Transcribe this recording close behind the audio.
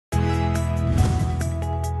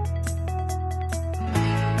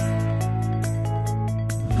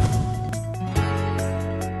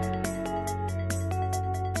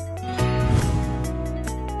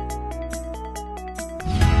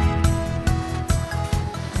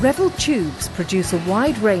Revell Tubes produce a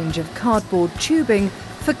wide range of cardboard tubing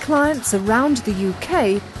for clients around the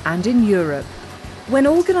UK and in Europe. When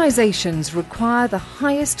organisations require the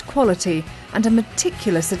highest quality and a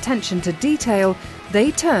meticulous attention to detail, they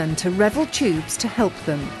turn to Revell Tubes to help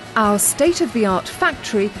them. Our state-of-the-art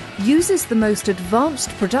factory uses the most advanced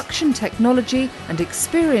production technology and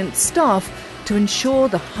experienced staff to ensure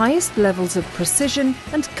the highest levels of precision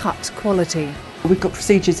and cut quality. We've got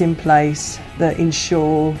procedures in place that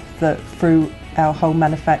ensure that through our whole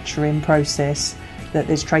manufacturing process that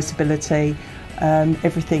there's traceability,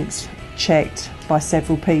 everything's checked by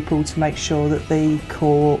several people to make sure that the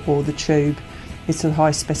core or the tube is to the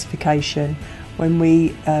highest specification. When we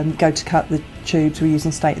go to cut the tubes, we're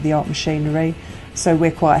using state-of-the-art machinery, so we're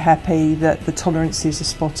quite happy that the tolerances are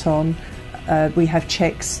spot on. We have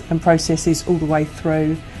checks and processes all the way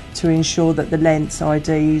through to ensure that the lengths,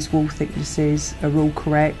 IDs, wall thicknesses are all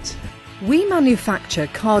correct. We manufacture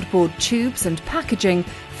cardboard tubes and packaging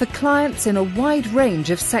for clients in a wide range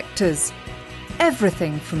of sectors.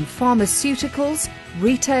 Everything from pharmaceuticals,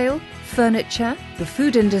 retail, furniture, the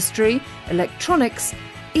food industry, electronics,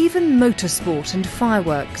 even motorsport and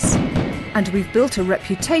fireworks. And we've built a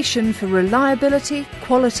reputation for reliability,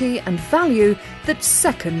 quality and value that's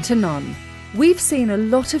second to none. We've seen a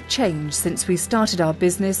lot of change since we started our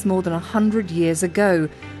business more than 100 years ago,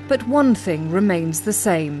 but one thing remains the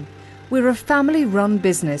same. We're a family-run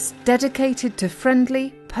business dedicated to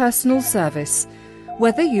friendly, personal service.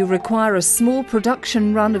 Whether you require a small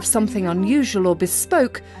production run of something unusual or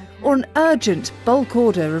bespoke, or an urgent bulk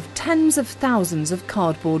order of tens of thousands of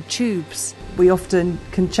cardboard tubes. We often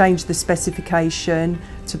can change the specification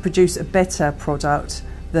to produce a better product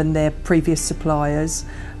than their previous suppliers,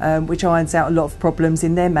 which irons out a lot of problems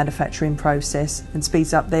in their manufacturing process and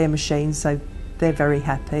speeds up their machines, so they're very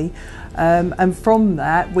happy. And from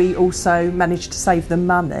that we also manage to save them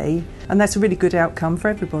money, and that's a really good outcome for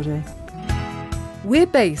everybody. We're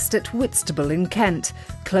based at Whitstable in Kent,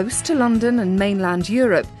 close to London and mainland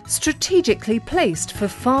Europe, strategically placed for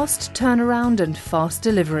fast turnaround and fast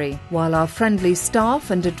delivery, while our friendly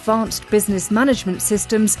staff and advanced business management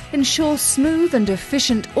systems ensure smooth and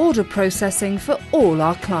efficient order processing for all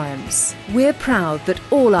our clients. We're proud that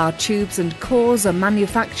all our tubes and cores are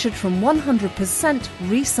manufactured from 100%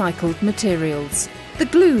 recycled materials. The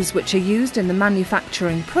glues which are used in the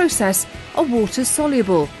manufacturing process are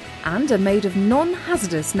water-soluble and are made of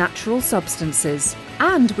non-hazardous natural substances.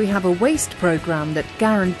 And we have a waste programme that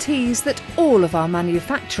guarantees that all of our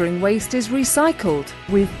manufacturing waste is recycled.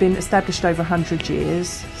 We've been established over 100 years,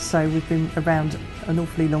 so we've been around an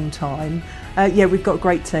awfully long time. Yeah, we've got a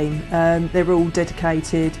great team. They're all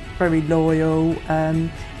dedicated, very loyal,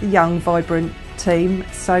 young, vibrant team,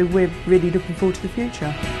 so we're really looking forward to the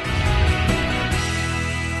future.